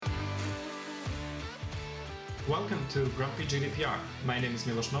Welcome to Grumpy GDPR. My name is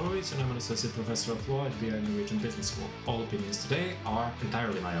Milos Novovic and I'm an Associate Professor of Law at BI Norwegian Business School. All opinions today are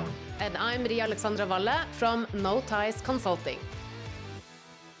entirely my own. And I'm Ria Alexandra Valle from No Ties Consulting.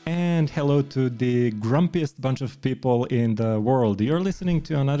 And hello to the grumpiest bunch of people in the world. You're listening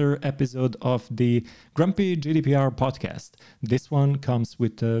to another episode of the Grumpy GDPR podcast. This one comes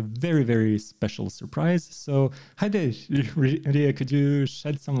with a very, very special surprise. So, hi there, Ria, could you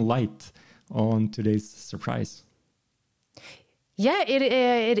shed some light on today's surprise? Yeah,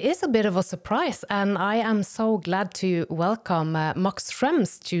 it is a bit of a surprise, and I am so glad to welcome Max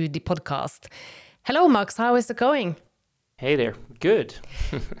Schrems to the podcast. Hello, Max. How is it going? Hey there. Good.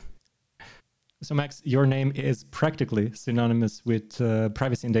 So, Max, your name is practically synonymous with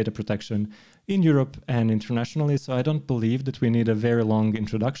privacy and data protection in Europe and internationally, so I don't believe that we need a very long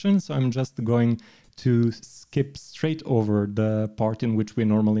introduction. So I'm just going to skip straight over the part in which we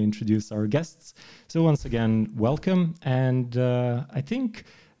normally introduce our guests. So once again, welcome. And I think,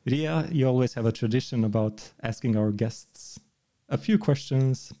 Ria, you always have a tradition about asking our guests a few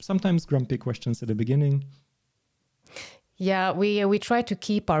questions, sometimes grumpy questions at the beginning. Yeah, we try to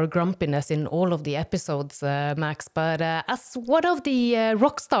keep our grumpiness in all of the episodes, Max. But as one of the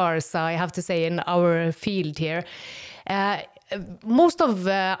rock stars, I have to say, in our field here, most of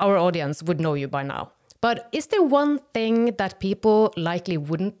our audience would know you by now. But is there one thing that people likely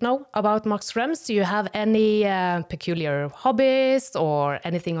wouldn't know about Max Schrems? Do you have any peculiar hobbies or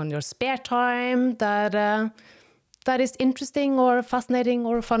anything on your spare time that is interesting or fascinating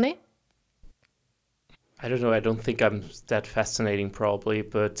or funny? I don't know. I don't think I'm that fascinating probably,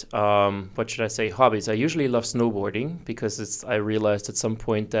 but what should I say? Hobbies. I usually love snowboarding because I realized at some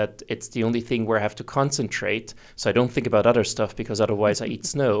point that it's the only thing where I have to concentrate. So I don't think about other stuff because otherwise I eat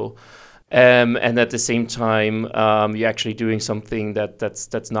snow. And at the same time, you're actually doing something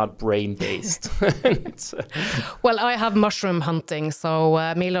that's not brain-based. Well, I have mushroom hunting,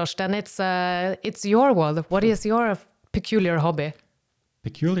 so Milos, then it's your world. What is your peculiar hobby?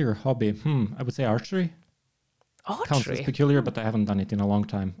 Peculiar hobby? I would say archery. Counts as peculiar, but I haven't done it in a long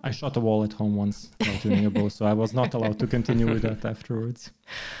time. I shot a wall at home once while tuning a bow, so I was not allowed to continue with that afterwards.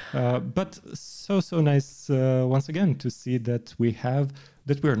 But so nice once again to see that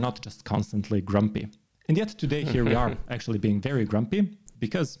we're not just constantly grumpy. And yet today here we are actually being very grumpy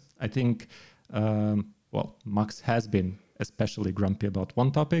because I think, Max has been especially grumpy about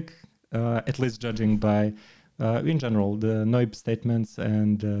one topic, at least judging by in general, the NOIB statements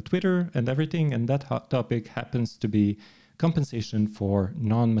and Twitter and everything, and that hot topic happens to be compensation for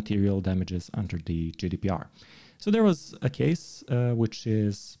non-material damages under the GDPR. So there was a case which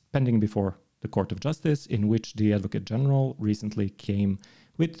is pending before the Court of Justice in which the Advocate General recently came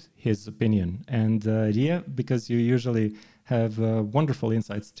with his opinion. And Ria, because you usually have wonderful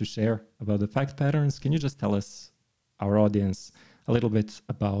insights to share about the fact patterns, can you just tell us, our audience, a little bit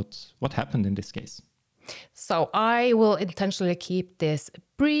about what happened in this case? So I will intentionally keep this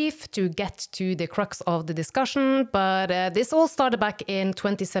brief to get to the crux of the discussion, but this all started back in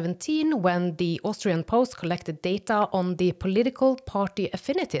 2017 when the Austrian Post collected data on the political party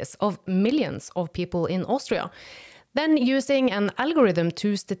affinities of millions of people in Austria. Then using an algorithm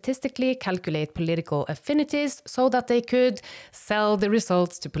to statistically calculate political affinities so that they could sell the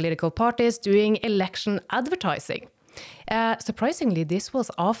results to political parties doing election advertising. Surprisingly, this was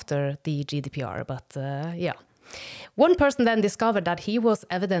after the GDPR, but yeah. One person then discovered that he was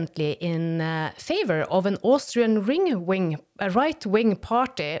evidently in favor of an Austrian right-wing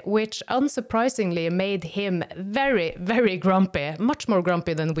party, which unsurprisingly made him very, very grumpy, much more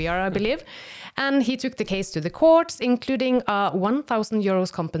grumpy than we are, I believe. And he took the case to the courts, including a 1,000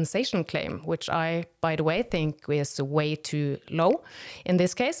 euros compensation claim, which I, by the way, think is way too low in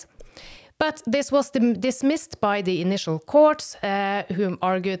this case. But this was dismissed by the initial courts, who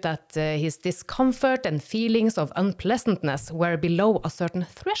argued that his discomfort and feelings of unpleasantness were below a certain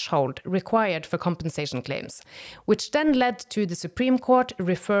threshold required for compensation claims, which then led to the Supreme Court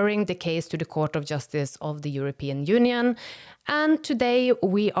referring the case to the Court of Justice of the European Union. And today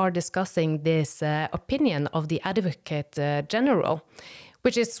we are discussing this opinion of the Advocate General,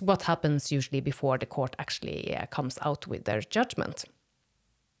 which is what happens usually before the court actually comes out with their judgment.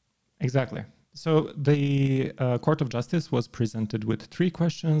 Exactly. So the Court of Justice was presented with 3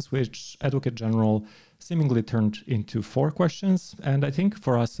 questions, which Advocate General seemingly turned into 4 questions. And I think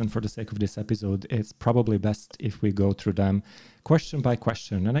for us and for the sake of this episode, it's probably best if we go through them question by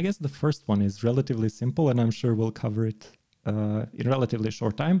question. And I guess the first one is relatively simple, and I'm sure we'll cover it in relatively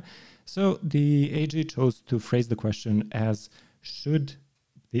short time. So the AG chose to phrase the question as, should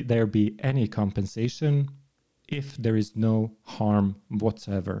there be any compensation if there is no harm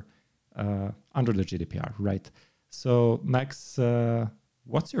whatsoever under the GDPR, right? So, Max,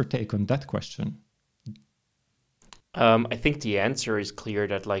 what's your take on that question? I think the answer is clear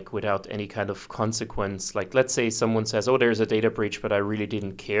that like without any kind of consequence, like let's say someone says, oh, there's a data breach, but I really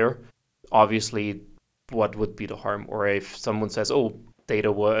didn't care. Obviously, what would be the harm? Or if someone says, oh,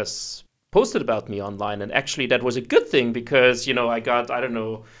 data was posted about me online, and actually that was a good thing because, I got, I don't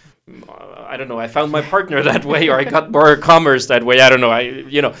know, I found my partner that way, or I got more commerce that way. I don't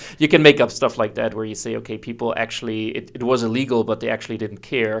know. You can make up stuff like that where you say, okay, people actually, it was illegal, but they actually didn't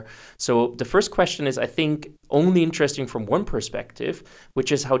care. So the first question is, I think, only interesting from one perspective,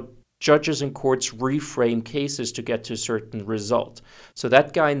 which is how judges and courts reframe cases to get to a certain result. So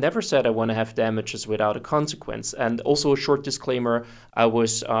that guy never said, I want to have damages without a consequence. And also a short disclaimer, I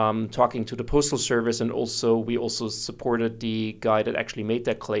was talking to the Postal Service, and we also supported the guy that actually made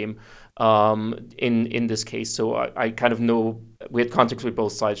that claim in this case. So I kind of know, we had contacts with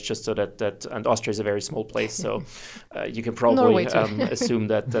both sides, just so that and Austria is a very small place, so you can probably assume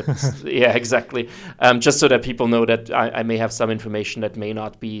that yeah, exactly. Just so that people know that I may have some information that may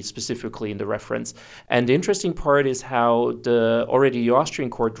not be specifically in the reference. And the interesting part is how the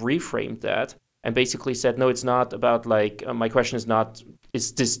Austrian court reframed that and basically said, no, it's not about like, my question is not,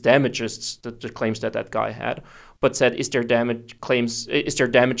 is this damages the claims that guy had, but said, is there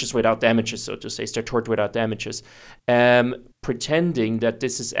damages without damages, so to say, is there tort without damages, pretending that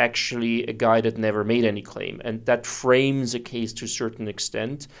this is actually a guy that never made any claim, and that frames a case to a certain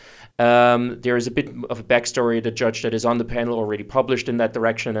extent. There is a bit of a backstory. The judge that is on the panel already published in that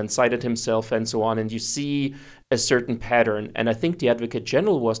direction and cited himself and so on, and you see a certain pattern. And I think the Advocate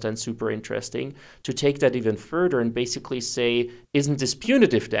General was then super interesting to take that even further and basically say, isn't this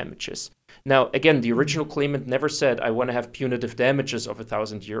punitive damages? Now, again, the original claimant never said, I want to have punitive damages of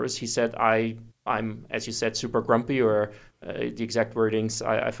 €1,000. He said, I'm, as you said, super grumpy, or the exact wordings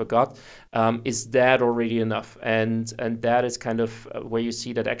I forgot. Is that already enough? And that is kind of where you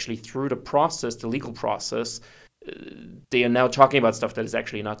see that actually through the process, the legal process, they are now talking about stuff that is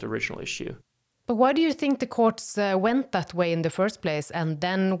actually not the original issue. But why do you think the courts went that way in the first place? And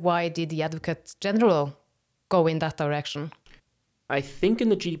then why did the Advocate General go in that direction? I think in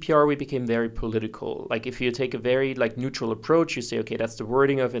the GDPR we became very political. Like if you take a very neutral approach, you say, okay, that's the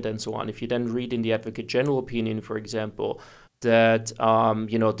wording of it and so on. If you then read in the Advocate General opinion, for example, that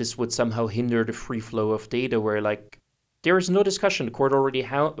this would somehow hinder the free flow of data, where there is no discussion. The court already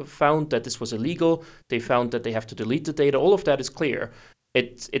found that this was illegal. They found that they have to delete the data. All of that is clear.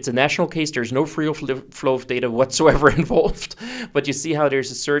 It's a national case. There's no free flow of data whatsoever involved. But you see how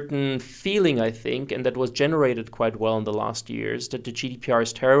there's a certain feeling, I think, and that was generated quite well in the last years, that the GDPR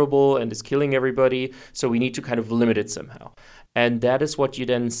is terrible and is killing everybody, so we need to kind of limit it somehow. And that is what you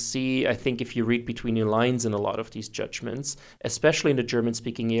then see, I think, if you read between the lines in a lot of these judgments, especially in the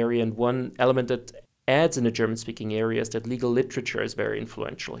German-speaking area. And one element that adds in the German-speaking areas that legal literature is very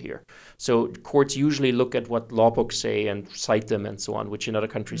influential here. So courts usually look at what law books say and cite them and so on, which in other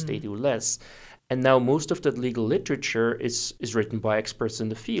countries they do less. And now most of that legal literature is written by experts in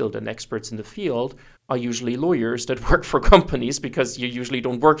the field, and experts in the field are usually lawyers that work for companies, because you usually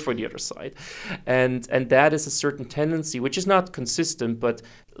don't work for the other side. And that is a certain tendency, which is not consistent, but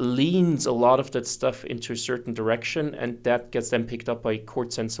leans a lot of that stuff into a certain direction, and that gets then picked up by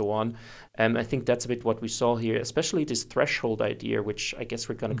courts and so on. And I think that's a bit what we saw here, especially this threshold idea, which I guess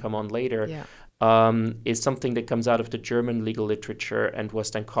we're going to come on later. Yeah. Is something that comes out of the German legal literature and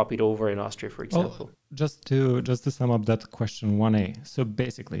was then copied over in Austria, for example. Well, just to sum up that question 1A. So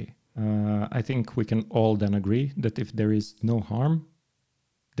basically, I think we can all then agree that if there is no harm,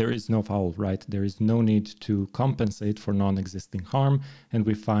 there is no foul, right? There is no need to compensate for non-existing harm, and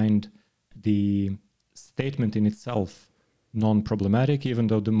we find the statement in itself non-problematic, even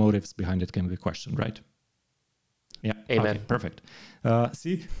though the motives behind it can be questioned, right? Yeah. Amen. Okay, perfect.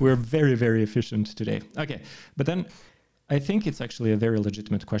 See, we're very, very efficient today. Okay, but then I think it's actually a very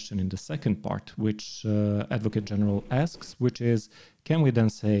legitimate question in the second part, which Advocate General asks, which is, can we then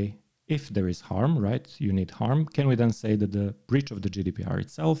say, if there is harm, right, you need harm, can we then say that the breach of the GDPR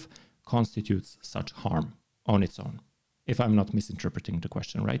itself constitutes such harm on its own? If I'm not misinterpreting the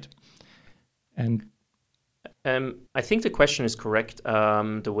question, right? And I think the question is correct,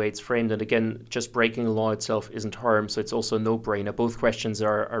 the way it's framed. And again, just breaking the law itself isn't harm, so it's also a no-brainer. Both questions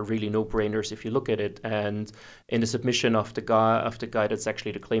are really no-brainers if you look at it. And in the submission of the guy that's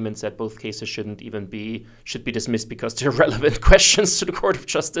actually the claimant, said both cases should be dismissed because they're relevant questions to the Court of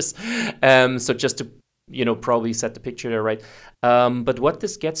Justice. So just to probably set the picture there, right? But what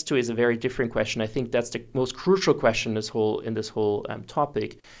this gets to is a very different question. I think that's the most crucial question in this whole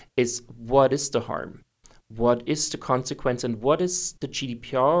topic: is what is the harm? what is the consequence and what is the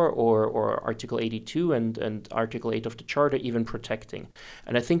GDPR or Article 82 and Article 8 of the Charter even protecting?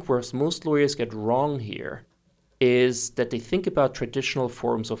 And I think where most lawyers get wrong here is that they think about traditional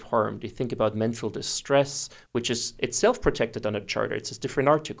forms of harm. They think about mental distress, which is itself protected under the Charter. It's a different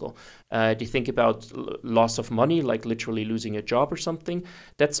article. They think about loss of money, like literally losing a job or something.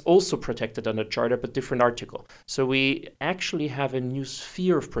 That's also protected under the Charter, but different article. So we actually have a new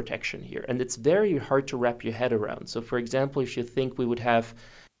sphere of protection here, and it's very hard to wrap your head around. So for example, if you think we would have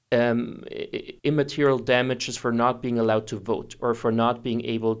immaterial damages for not being allowed to vote or for not being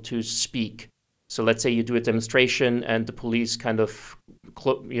able to speak. So let's say you do a demonstration and the police kind of,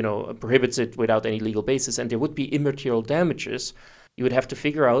 prohibits it without any legal basis, and there would be immaterial damages. You would have to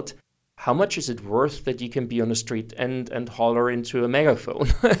figure out how much is it worth that you can be on the street and holler into a megaphone,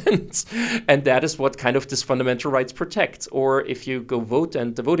 and that is what kind of this fundamental rights protect. Or if you go vote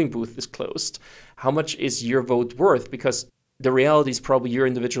and the voting booth is closed, how much is your vote worth? Because the reality is probably your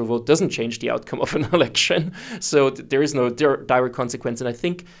individual vote doesn't change the outcome of an election. So there is no direct consequence. And I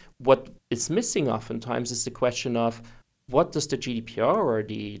think what is missing oftentimes is the question of what does the GDPR or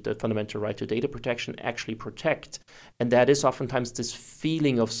the fundamental right to data protection actually protect? And that is oftentimes this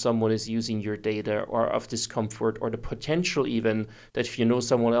feeling of someone is using your data or of discomfort or the potential even that if you know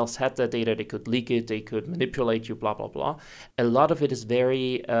someone else had that data, they could leak it, they could manipulate you, blah, blah, blah. A lot of it is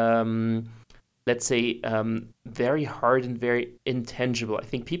very... let's say, very hard and very intangible. I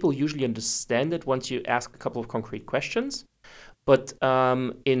think people usually understand it once you ask a couple of concrete questions. But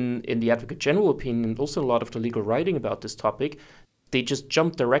in the Advocate General opinion, also a lot of the legal writing about this topic, they just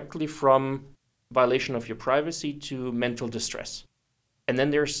jump directly from violation of your privacy to mental distress. And then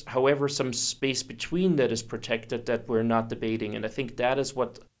there's, however, some space between that is protected that we're not debating. And I think that is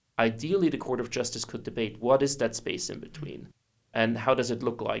what ideally the Court of Justice could debate. What is that space in between? And how does it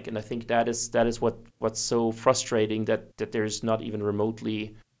look like? And I think that is what's so frustrating that there's not even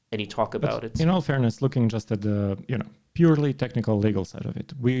remotely any talk about it. In all fairness, looking just at the purely technical legal side of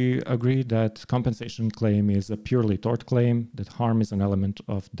it, we agree that compensation claim is a purely tort claim, that harm is an element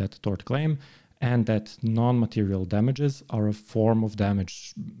of that tort claim, and that non-material damages are a form of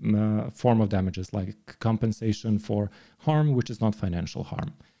damages like compensation for harm, which is not financial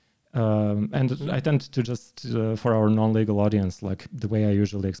harm. I tend to just, for our non-legal audience, like the way I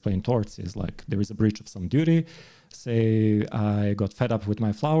usually explain torts is like there is a breach of some duty. Say I got fed up with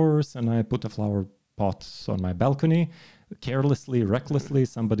my flowers and I put a flower pot on my balcony. Carelessly, recklessly,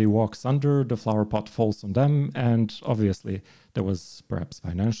 somebody walks under, the flower pot falls on them, and obviously there was perhaps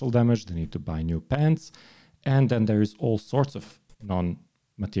financial damage. They need to buy new pants. And then there is all sorts of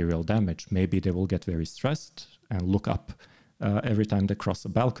non-material damage. Maybe they will get very stressed and look up every time they cross a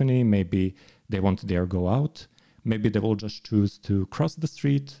balcony. Maybe they won't dare go out. Maybe they will just choose to cross the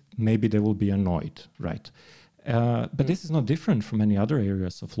street. Maybe they will be annoyed, right? But this is not different from many other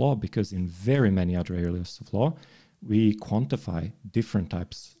areas of law, because in very many other areas of law, we quantify different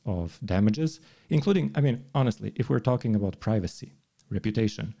types of damages, including, honestly, if we're talking about privacy,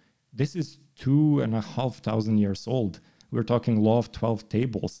 reputation, this is 2,500 years old. We're talking law of 12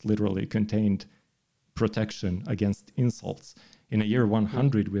 tables literally contained protection against insults. In a year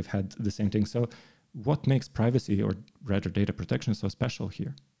 100, we've had the same thing. So what makes privacy, or rather data protection, so special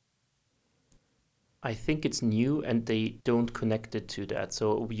here? I think it's new and they don't connect it to that.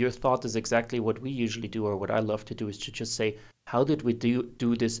 So your thought is exactly what we usually do, or what I love to do, is to just say, how did we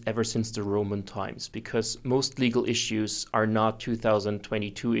do this ever since the Roman times? Because most legal issues are not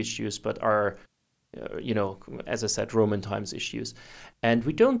 2022 issues, but are as I said, Roman times issues. And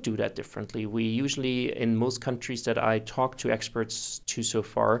we don't do that differently. We usually, in most countries that I talk to experts to so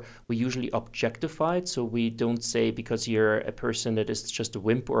far, we usually objectify it. So we don't say because you're a person that is just a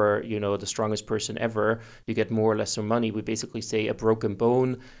wimp or, the strongest person ever, you get more or less money. We basically say a broken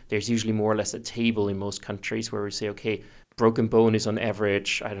bone. There's usually more or less a table in most countries where we say, okay, broken bone is on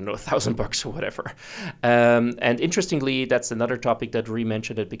average, $1,000 or whatever. And interestingly, that's another topic that Ree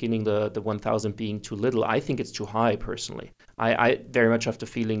mentioned at the beginning, the 1,000 being too little. I think it's too high, personally. I very much have the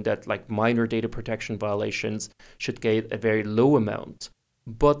feeling that like minor data protection violations should get a very low amount,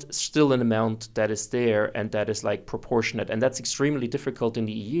 but still an amount that is there and that is like proportionate. And that's extremely difficult in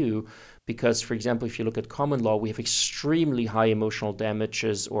the EU because, for example, if you look at common law, we have extremely high emotional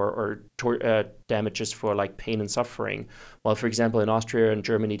damages or damages for like pain and suffering. While, for example, in Austria and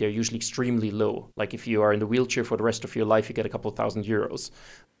Germany, they're usually extremely low. Like if you are in the wheelchair for the rest of your life, you get a couple €1,000.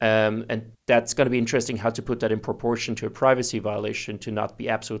 And that's going to be interesting how to put that in proportion to a privacy violation to not be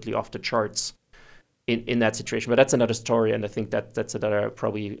absolutely off the charts in that situation. But that's another story, and I think that's another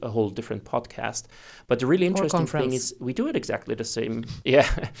probably a whole different podcast. But the really interesting thing is we do it exactly the same. Yeah,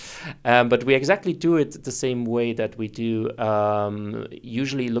 but we exactly do it the same way that we do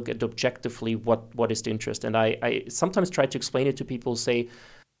usually look at objectively what is the interest. And I sometimes try to explain it to people, say,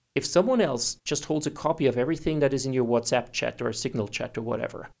 if someone else just holds a copy of everything that is in your WhatsApp chat or a Signal chat or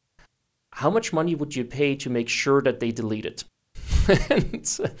whatever, how much money would you pay to make sure that they delete it?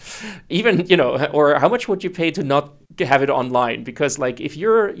 And even, or how much would you pay to not have it online? Because like if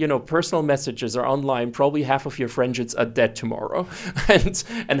your, personal messages are online, probably half of your friendships are dead tomorrow,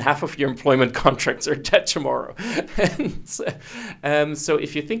 and half of your employment contracts are dead tomorrow. And so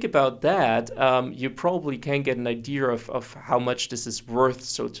if you think about that, you probably can get an idea of how much this is worth,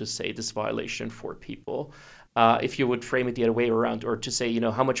 so to say, this violation for people. If you would frame it the other way around, or to say,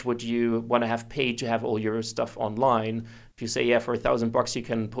 how much would you want to have paid to have all your stuff online? If you say, yeah, for $1,000 you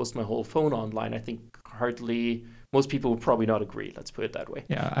can post my whole phone online, I think hardly most people would probably not agree. Let's put it that way.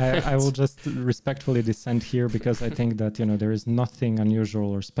 Yeah, I will just respectfully dissent here, because I think that, there is nothing unusual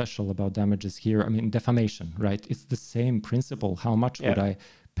or special about damages here. I mean, defamation, right? It's the same principle. How much would I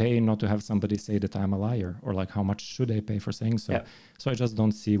pay not to have somebody say that I'm a liar, or like how much should I pay for saying so? Yeah. So I just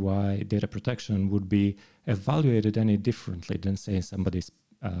don't see why data protection would be evaluated any differently than say somebody's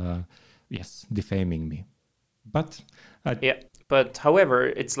defaming me. But but however,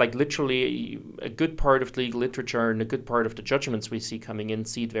 it's like literally a good part of the legal literature and a good part of the judgments we see coming in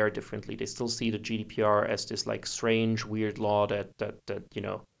see it very differently. They still see the GDPR as this like strange, weird law that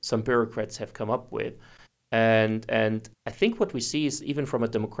some bureaucrats have come up with. And I think what we see is, even from a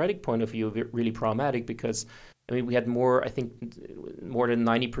democratic point of view, really problematic, because we had more than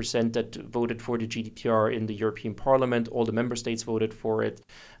 90% that voted for the GDPR in the European Parliament. All the member states voted for it.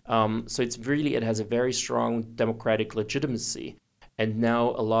 So it has a very strong democratic legitimacy. And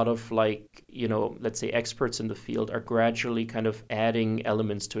now a lot of let's say experts in the field are gradually kind of adding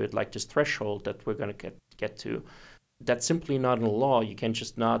elements to it, like this threshold that we're going to get to. That's simply not in the law. You can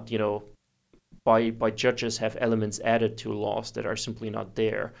just not, by judges have elements added to laws that are simply not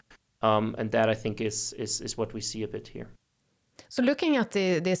there. And that, I think, is what we see a bit here. So looking at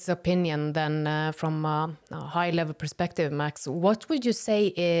this opinion then from a high-level perspective, Max, what would you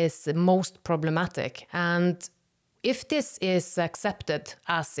say is most problematic? And if this is accepted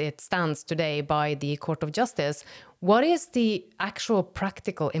as it stands today by the Court of Justice, what is the actual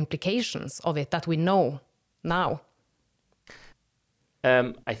practical implications of it that we know now?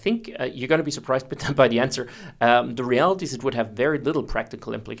 I think you're going to be surprised by the answer. The reality is it would have very little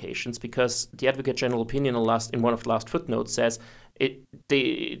practical implications, because the Advocate General opinion in one of the last footnotes says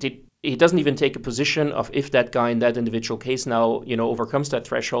he doesn't even take a position of if that guy in that individual case now, overcomes that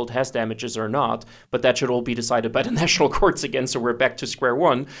threshold, has damages or not, but that should all be decided by the national courts again, so we're back to square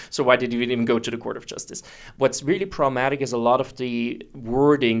one. So why did you even go to the Court of Justice? What's really problematic is a lot of the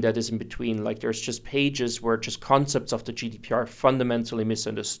wording that is in between. Like, there's just pages where just concepts of the GDPR are fundamentally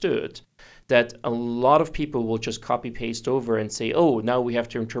misunderstood, that a lot of people will just copy-paste over and say, oh, now we have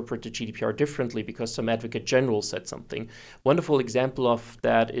to interpret the GDPR differently because some Advocate General said something. Wonderful example of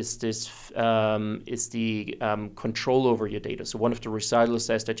that is the control over your data. So one of the recitals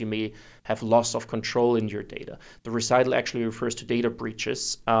says that you may have loss of control in your data. The recital actually refers to data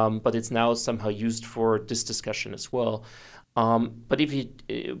breaches, but it's now somehow used for this discussion as well. But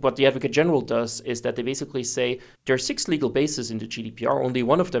what the Advocate General does is that they basically say there are 6 legal bases in the GDPR, only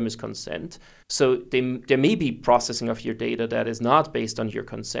one of them is consent. So there may be processing of your data that is not based on your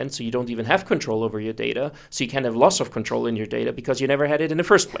consent, so you don't even have control over your data, so you can have loss of control in your data because you never had it in the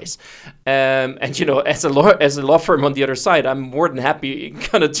first place. And as a law firm on the other side, I'm more than happy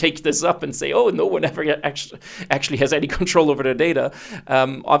gonna take this up and say, oh, no one ever actually has any control over their data.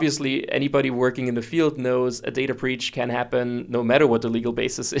 Obviously, anybody working in the field knows a data breach can happen no matter what the legal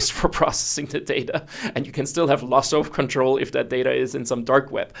basis is for processing the data, and you can still have loss of control if that data is in some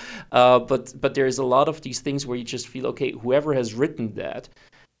dark web. But there's a lot of these things where you just feel, okay, whoever has written that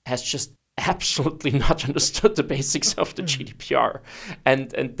has just absolutely not understood the basics of the GDPR,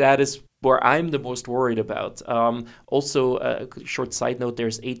 and that is where I'm the most worried about. Also, a short side note,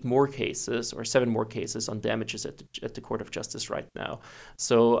 there's 7 more cases on damages at the Court of Justice right now.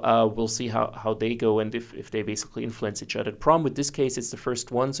 So we'll see how they go and if they basically influence each other. The problem with this case, it's the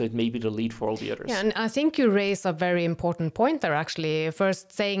first one, so it may be the lead for all the others. Yeah, and I think you raise a very important point there, actually.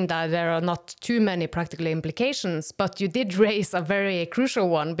 First saying that there are not too many practical implications, but you did raise a very crucial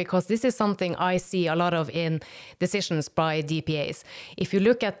one, because this is something I see a lot of in decisions by DPAs. If you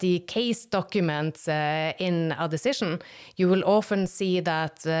look at the case documents in a decision, you will often see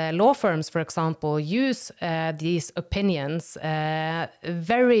that law firms, for example, use these opinions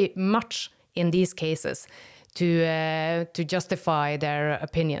very much in these cases to justify their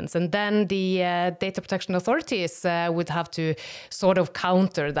opinions. And then the data protection authorities would have to sort of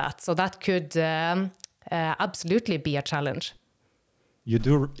counter that. So that could absolutely be a challenge.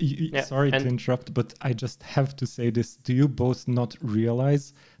 Sorry to interrupt, but I just have to say this. Do you both not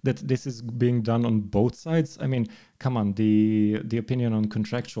realize that this is being done on both sides? I mean, come on, the opinion on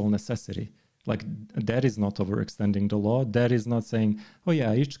contractual necessity. Like, that is not overextending the law. That is not saying, oh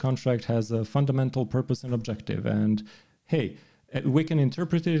yeah, each contract has a fundamental purpose and objective. And hey, we can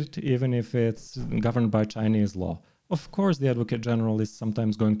interpret it even if it's governed by Chinese law. Of course, the Advocate General is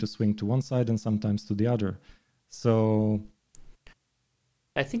sometimes going to swing to one side and sometimes to the other. So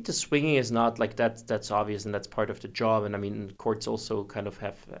I think the swinging is not like that's obvious, and that's part of the job. And I mean, courts also kind of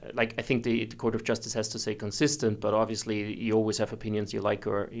have, like, I think the Court of Justice has to stay consistent, but obviously you always have opinions you like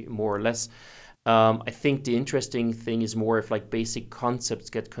or more or less. I think the interesting thing is more if like basic concepts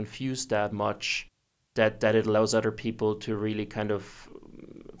get confused that much that it allows other people to really kind of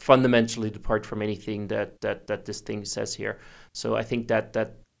fundamentally depart from anything that this thing says here. So I think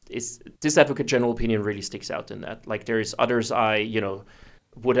that is this Advocate General opinion really sticks out in that. Like, there is others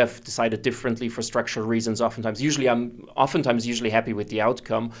would have decided differently for structural reasons. I'm usually happy with the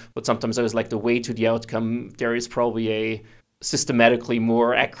outcome, but sometimes I was like, the way to the outcome, there is probably a systematically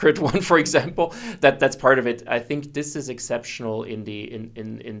more accurate one, for example. That's part of it. I think this is exceptional in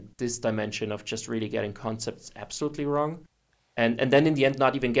this dimension of just really getting concepts absolutely wrong. And then in the end,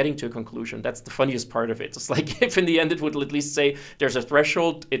 not even getting to a conclusion. That's the funniest part of it. It's like, if in the end it would at least say there's a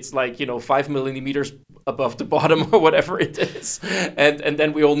threshold, it's like, 5 millimeters above the bottom or whatever it is. And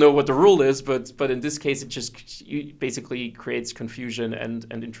then we all know what the rule is. But in this case, it just basically creates confusion and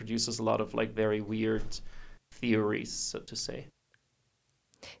introduces a lot of like very weird theories, so to say.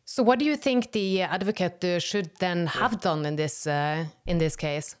 So what do you think the advocate should then have done in this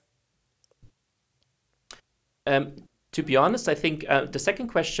case? To be honest, I think the second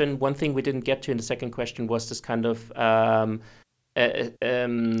question, one thing we didn't get to in the second question was this kind of,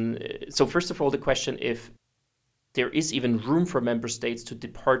 so first of all, the question if there is even room for member states to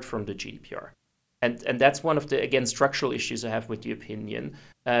depart from the GDPR. And that's one of the, again, structural issues I have with the opinion.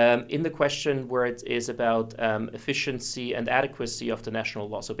 In the question where it is about efficiency and adequacy of the national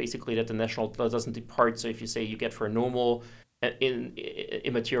law, so basically that the national law doesn't depart. So if you say you get for a normal in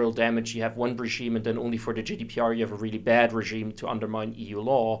immaterial damage, you have one regime, and then only for the GDPR you have a really bad regime to undermine EU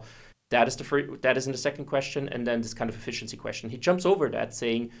law. That is in the second question, and then this kind of efficiency question. He jumps over that,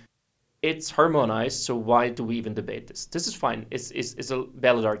 saying it's harmonized, so why do we even debate this? This is fine. It's a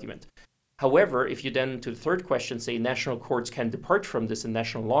valid argument. However, if you then to the third question say national courts can depart from this and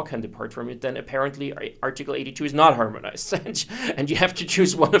national law can depart from it, then apparently Article 82 is not harmonized. And you have to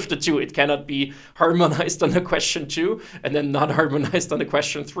choose one of the two. It cannot be harmonized on the question 2 and then not harmonized on the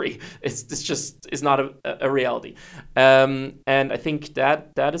question 3. This just is not a reality. And I think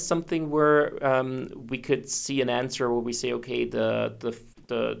that is something where we could see an answer where we say, okay,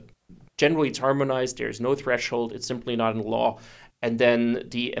 the generally it's harmonized, there's no threshold, it's simply not in law. And then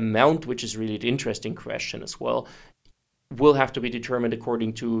the amount, which is really the interesting question as well, will have to be determined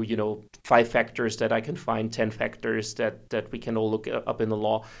according to, 5 factors that I can find, 10 factors that we can all look up in the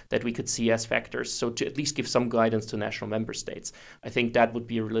law that we could see as factors. So to at least give some guidance to national member states, I think that would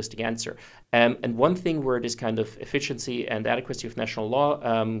be a realistic answer. And one thing where this kind of efficiency and adequacy of national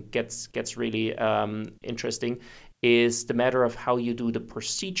law gets really interesting is the matter of how you do the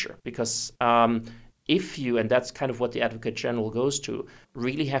procedure, because if you, and that's kind of what the Advocate General goes to,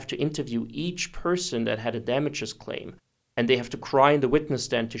 really have to interview each person that had a damages claim, and they have to cry in the witness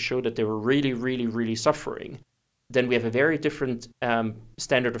stand to show that they were really, really, really suffering, then we have a very different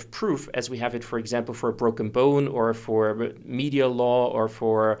standard of proof as we have it, for example, for a broken bone or for media law or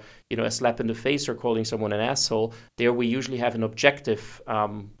for a slap in the face or calling someone an asshole. There we usually have an objective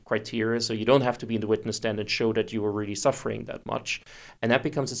criteria, so you don't have to be in the witness stand and show that you were really suffering that much. And that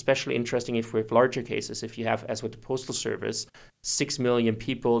becomes especially interesting if we have larger cases. If you have, as with the Postal Service, 6 million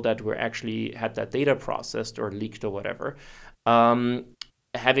people that were actually had that data processed or leaked or whatever.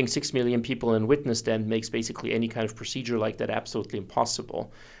 Having 6 million people in witness stand makes basically any kind of procedure like that absolutely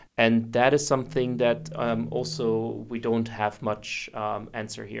impossible. And that is something that also we don't have much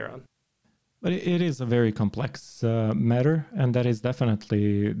answer here on. But it is a very complex matter, and that is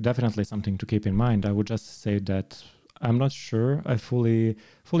definitely something to keep in mind. I would just say that I'm not sure I fully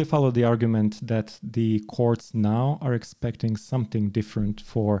follow the argument that the courts now are expecting something different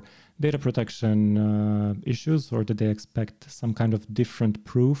for data protection issues, or that they expect some kind of different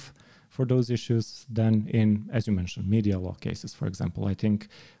proof for those issues than in, as you mentioned, media law cases, for example. I think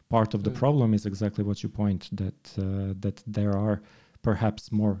part of the problem is exactly what you point, that there are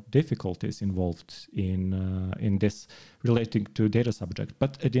perhaps more difficulties involved in this relating to data subject.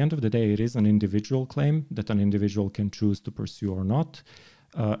 But at the end of the day, it is an individual claim that an individual can choose to pursue or not,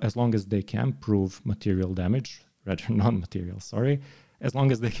 as long as they can prove material damage, rather non-material, sorry, as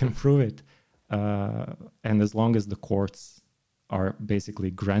long as they can prove it, and as long as the courts are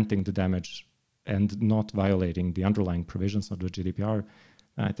basically granting the damage and not violating the underlying provisions of the GDPR,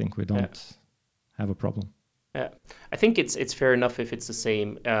 I think we don't have a problem. Yeah, I think it's fair enough if it's the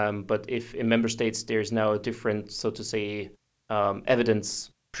same, but if in member states there's now a different, so to say,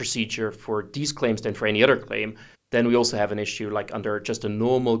 evidence procedure for these claims than for any other claim, then we also have an issue like under just a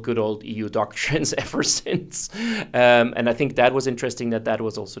normal good old EU doctrines ever since. And I think that was interesting that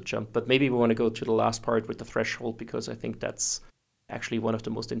was also jumped. But maybe we want to go to the last part with the threshold, because I think that's actually one of the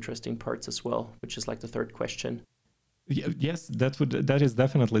most interesting parts as well, which is like the third question. Yes, that is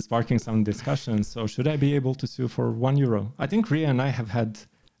definitely sparking some discussion. So should I be able to sue for €1? I think Ria and I have had,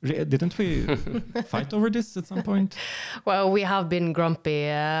 didn't we fight over this at some point? Well, we have been grumpy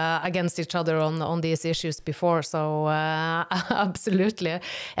against each other on these issues before, so absolutely.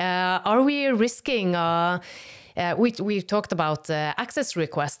 Are we risking... we talked about access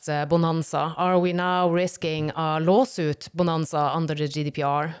requests bonanza. Are we now risking a lawsuit bonanza under the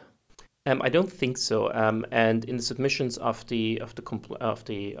GDPR? I don't think so. And in the submissions of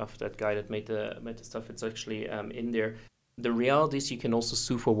that guy that made the stuff, it's actually in there. The reality is you can also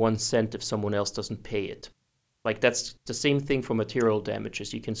sue for 1 cent if someone else doesn't pay it. Like that's the same thing for material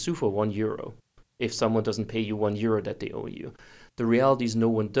damages. You can sue for €1 if someone doesn't pay you €1 that they owe you. The reality is no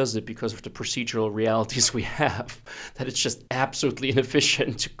one does it because of the procedural realities we have, that it's just absolutely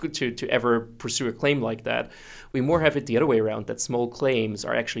inefficient to ever pursue a claim like that. We more have it the other way around, that small claims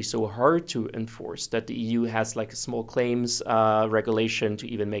are actually so hard to enforce that the EU has like a small claims regulation to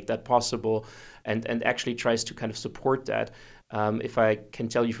even make that possible, and actually tries to kind of support that. If I can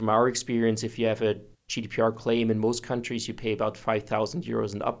tell you from our experience, if you have a GDPR claim in most countries, you pay about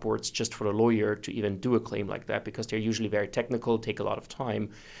 €5,000 and upwards just for a lawyer to even do a claim like that, because they're usually very technical, take a lot of time.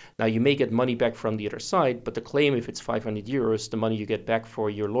 Now, you may get money back from the other side, but the claim, if it's €500, the money you get back for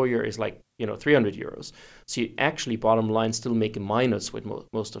your lawyer is like, €300. So you actually, bottom line, still make a minus with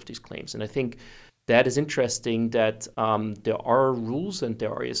most of these claims. And I think that is interesting that there are rules, and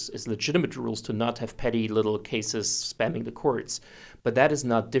there is legitimate rules to not have petty little cases spamming the courts. But that is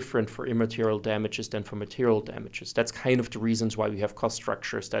not different for immaterial damages than for material damages. That's kind of the reasons why we have cost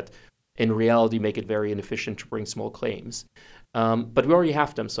structures that in reality make it very inefficient to bring small claims. But we already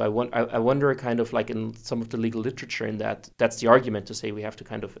have them. So I wonder kind of like in some of the legal literature in that's the argument to say we have to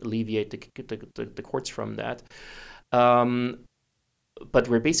kind of alleviate the courts from that. But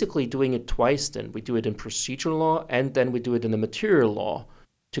we're basically doing it twice then. We do it in procedural law, and then we do it in the material law,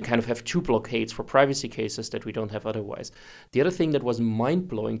 to kind of have two blockades for privacy cases that we don't have otherwise. The other thing that was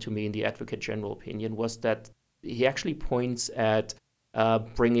mind-blowing to me in the Advocate General opinion was that he actually points at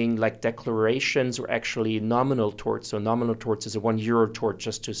bringing like declarations or actually nominal torts. So nominal torts is a €1 tort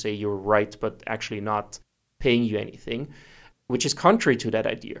just to say you're right, but actually not paying you anything, which is contrary to that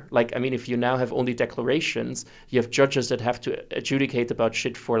idea. Like, I mean, if you now have only declarations, you have judges that have to adjudicate about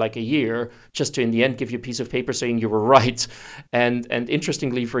shit for like a year just to in the end give you a piece of paper saying you were right. And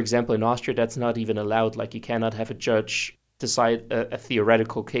interestingly, for example, in Austria, that's not even allowed. Like, you cannot have a judge decide a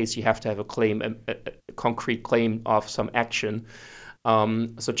theoretical case. You have to have a claim, a concrete claim of some action.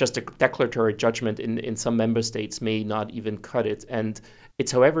 So just a declaratory judgment in some member states may not even cut it. And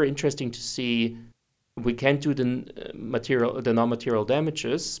it's, however, interesting to see we can't do the non-material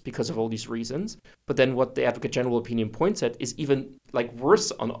damages because of all these reasons. But then what the Advocate General opinion points at is even like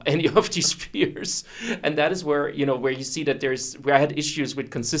worse on any of these spheres. And that is where you see that where I had issues with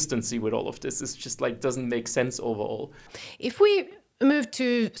consistency with all of this. It's just like doesn't make sense overall. If we move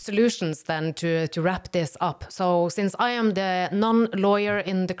to solutions then to wrap this up. So since I am the non-lawyer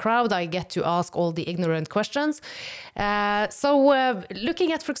in the crowd, I get to ask all the ignorant questions. So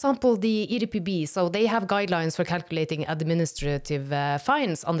looking at, for example, the EDPB, so they have guidelines for calculating administrative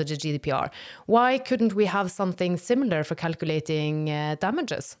fines under the GDPR. Why couldn't we have something similar for calculating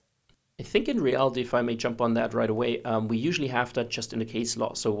damages? I think in reality, if I may jump on that right away, we usually have that just in the case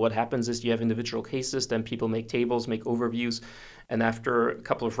law. So what happens is you have individual cases, then people make tables, make overviews, and after a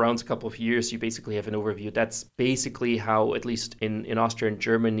couple of rounds, a couple of years, you basically have an overview. That's basically how, at least in Austria and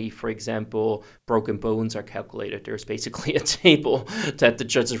Germany, for example, broken bones are calculated. There's basically a table that the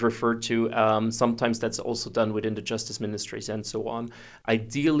judges refer to. Sometimes that's also done within the justice ministries and so on.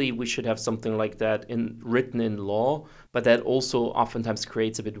 Ideally, we should have something like that written in law, but that also oftentimes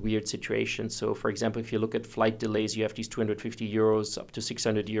creates a bit weird situations. So, for example, if you look at flight delays, you have these €250 up to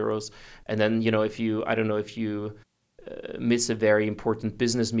 €600, and then if you miss a very important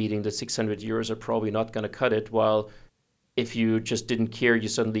business meeting, the 600 euros are probably not going to cut it. While if you just didn't care, you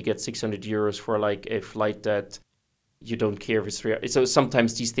suddenly get 600 euros for like a flight that you don't care if it's 3 hours. So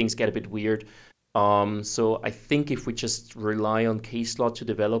sometimes these things get a bit weird. So I think if we just rely on case law to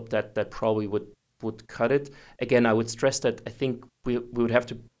develop that probably would cut it. Again, I would stress that I think we would have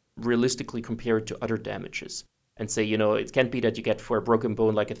to realistically compare it to other damages and say, it can't be that you get for a broken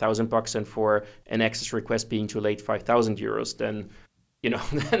bone like $1,000 and for an access request being too late 5,000 euros. Then,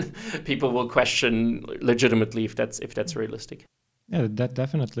 then people will question legitimately if that's realistic. Yeah, that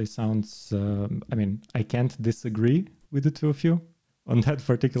definitely sounds. I can't disagree with the two of you on that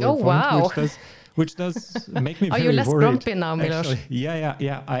particular point, wow. which does make me Are very you less worried. grumpy now, Milos? Yeah,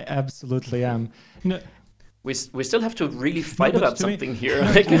 I absolutely am. No, we still have to really fight about something here.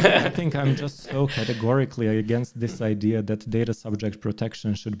 I think I'm just so categorically against this idea that data subject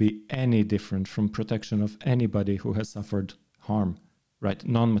protection should be any different from protection of anybody who has suffered harm, right?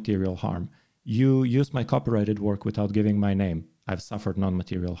 Non-material harm. You use my copyrighted work without giving my name. I've suffered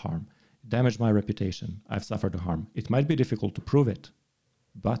non-material harm. Damage my reputation. I've suffered a harm. It might be difficult to prove it,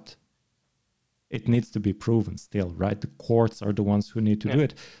 but it needs to be proven still, right? The courts are the ones who need to do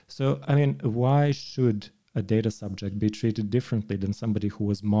it. So, why should a data subject be treated differently than somebody who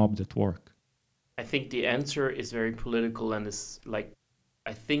was mobbed at work? I think the answer is very political and is like,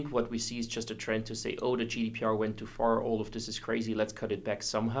 I think what we see is just a trend to say, oh, the GDPR went too far. All of this is crazy. Let's cut it back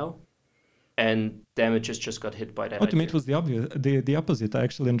somehow. And damages just got hit by that. To me, it was the opposite. I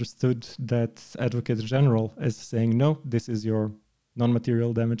actually understood that Advocate General as saying, no, this is your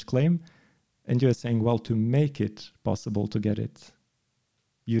non-material damage claim. And you're saying, well, to make it possible to get it,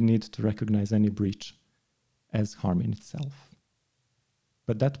 you need to recognize any breach as harm in itself.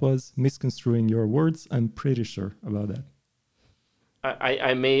 But that was misconstruing your words. I'm pretty sure about that.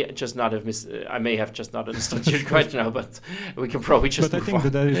 I may just not have I may have just not understood you right now, but we can probably just. But I think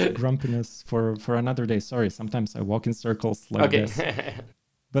that is grumpiness for another day. Sorry, sometimes I walk in circles like this.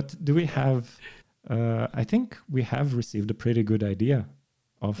 But do we have? I think we have received a pretty good idea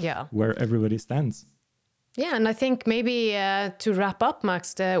of where everybody stands. Yeah, and I think maybe to wrap up,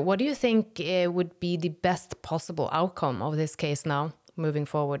 Max, what do you think would be the best possible outcome of this case now, moving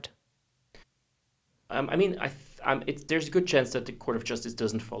forward? There's a good chance that the Court of Justice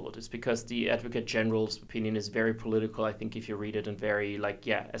doesn't follow this because the Advocate General's opinion is very political. I think if you read it and very,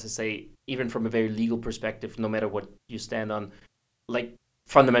 as I say, even from a very legal perspective, no matter what you stand on,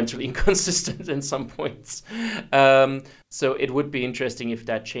 fundamentally inconsistent in some points. So it would be interesting if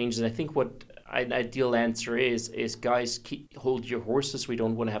that changes. And I think what an ideal answer is guys, hold your horses. We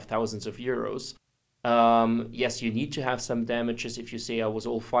don't want to have thousands of euros. Yes, you need to have some damages. If you say I was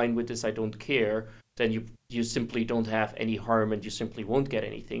all fine with this, I don't care, then you simply don't have any harm and you simply won't get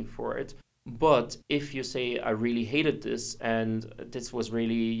anything for it. But if you say I really hated this and this was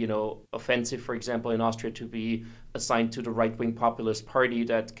really, offensive, for example, in Austria to be assigned to the right-wing populist party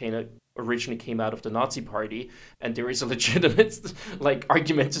that kind of originally came out of the Nazi party, and there is a legitimate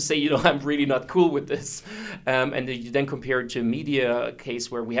argument to say, I'm really not cool with this. And you then compare it to a media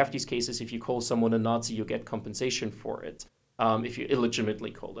case where we have these cases, if you call someone a Nazi, you get compensation for it, if you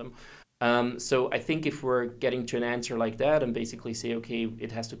illegitimately call them. So I think if we're getting to an answer like that and basically say, okay,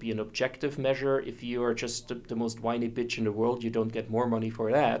 it has to be an objective measure. If you are just the most whiny bitch in the world, you don't get more money for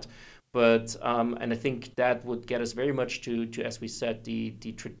that. But and I think that would get us very much to as we said, the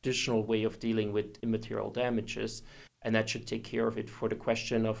traditional way of dealing with immaterial damages, and that should take care of it. For the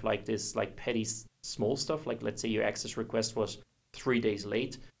question of this petty small stuff, let's say your access request was 3 days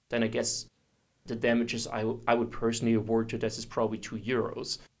late, then I guess the damages I would personally award to this is probably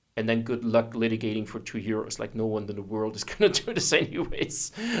 €2. And then good luck litigating for €2. No one in the world is going to do this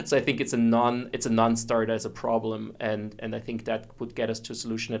anyways. So I think it's a non-starter as a problem, and I think that would get us to a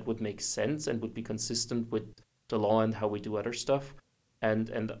solution that would make sense and would be consistent with the law and how we do other stuff.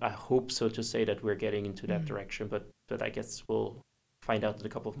 And I hope so to say that we're getting into that direction, but I guess we'll find out in a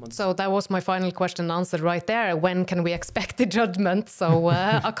couple of months. So that was my final question answered right there. When can we expect the judgment? So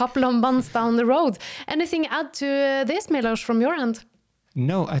a couple of months down the road. Anything add to this, Milos, from your end?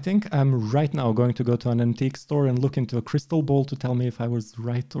 No, I think I'm right now going to go to an antique store and look into a crystal ball to tell me if I was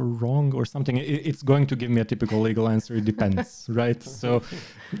right or wrong or something. It's going to give me a typical legal answer. It depends, right? So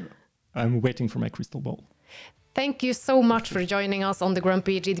I'm waiting for my crystal ball. Thank you so much for joining us on the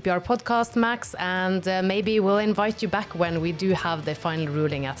Grumpy GDPR podcast, Max. And maybe we'll invite you back when we do have the final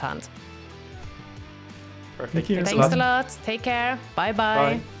ruling at hand. Perfect. Thanks a lot. Take care.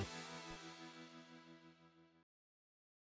 Bye-bye. Bye.